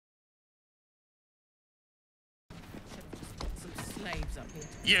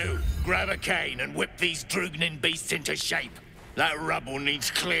You, grab a cane and whip these droognin beasts into shape. That rubble needs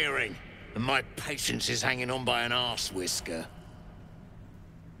clearing, and my patience is hanging on by an arse whisker.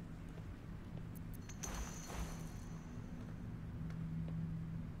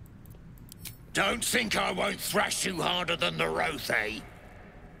 Don't think I won't thrash you harder than the Rothe.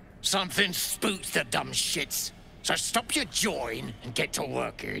 Something spooks the dumb shits, so stop your jawing and get to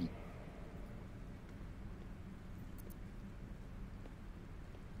working.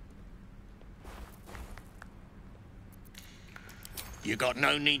 You got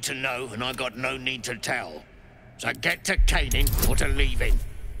no need to know, and I got no need to tell. So get to caning or to leaving.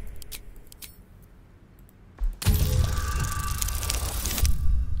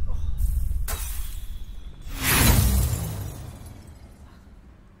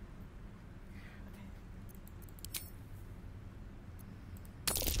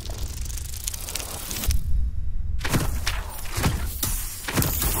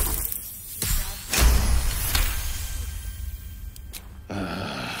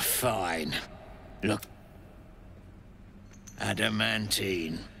 Fine. Look.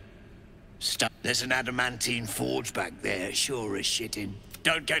 Adamantine. There's an adamantine forge back there, sure as shitting.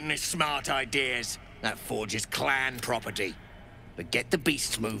 Don't get any smart ideas. That forge is clan property. But get the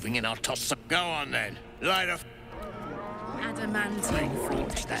beasts moving and I'll toss some. Go on then. Light a... Adamantine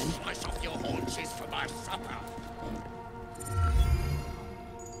forge then. Slice off your haunches for my supper.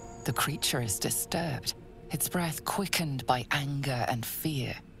 The creature is disturbed. Its breath quickened by anger and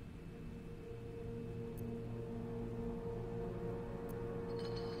fear.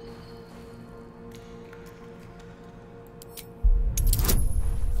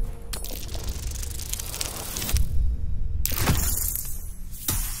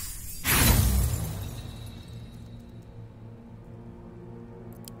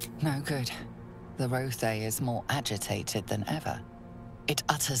 No good. The Rothe is more agitated than ever. It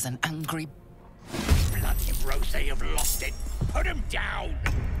utters an angry... Bloody Rothe have lost it. Put him down!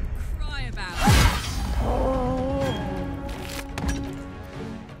 Cry about it.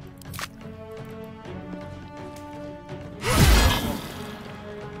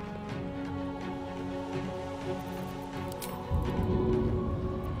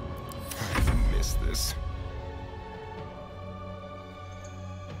 I miss this.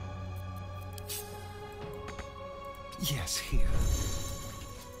 Yes, here.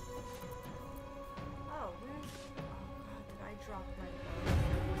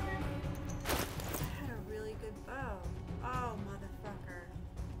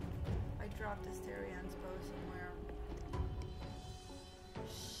 Dropped Astarion's bow somewhere.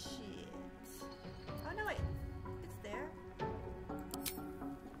 Shit. Oh no, wait. It's there.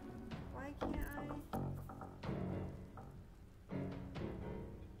 Why can't I?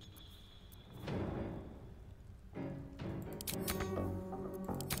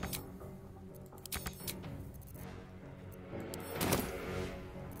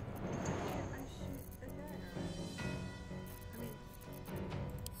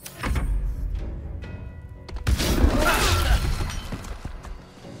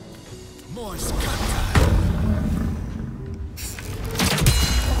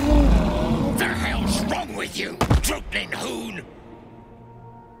 The hell's wrong with you, drooping hoon?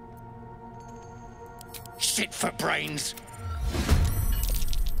 Shit for brains.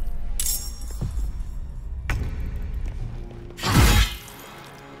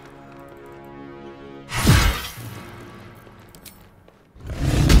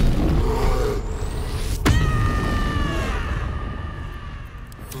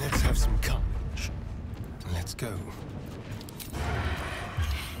 Let's have some courage. Let's go.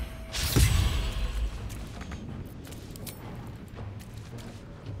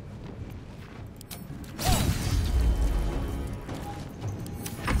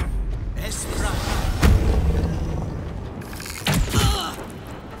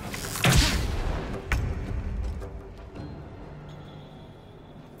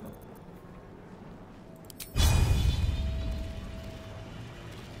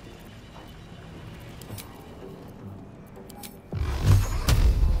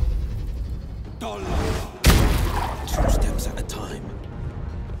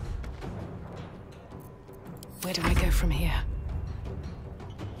 Where do I go from here?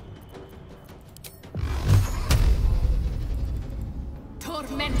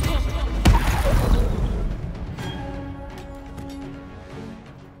 Tormento!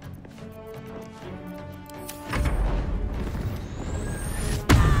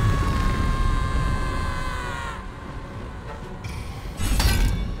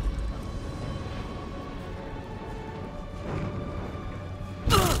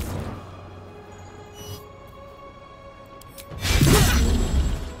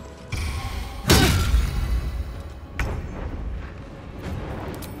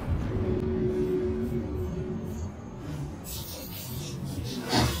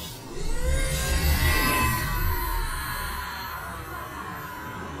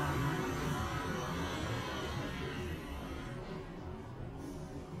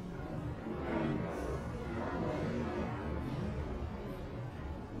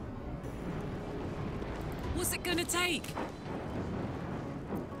 What's it gonna take?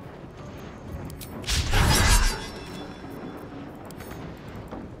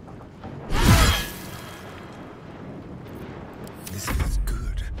 This feels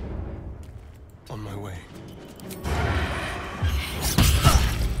good. On my way.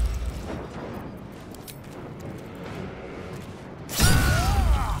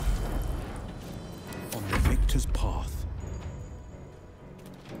 On the victor's path.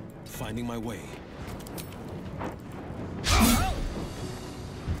 Finding my way.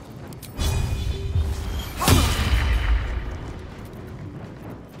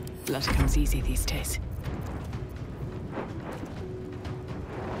 Blood comes easy these days.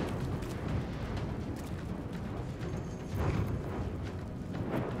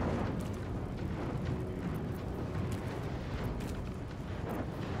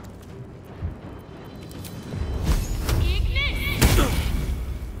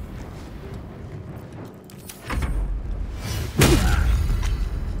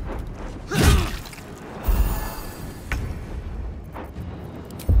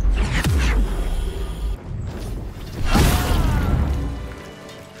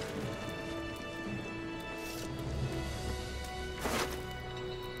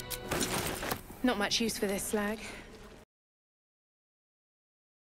 Not much use for this slag.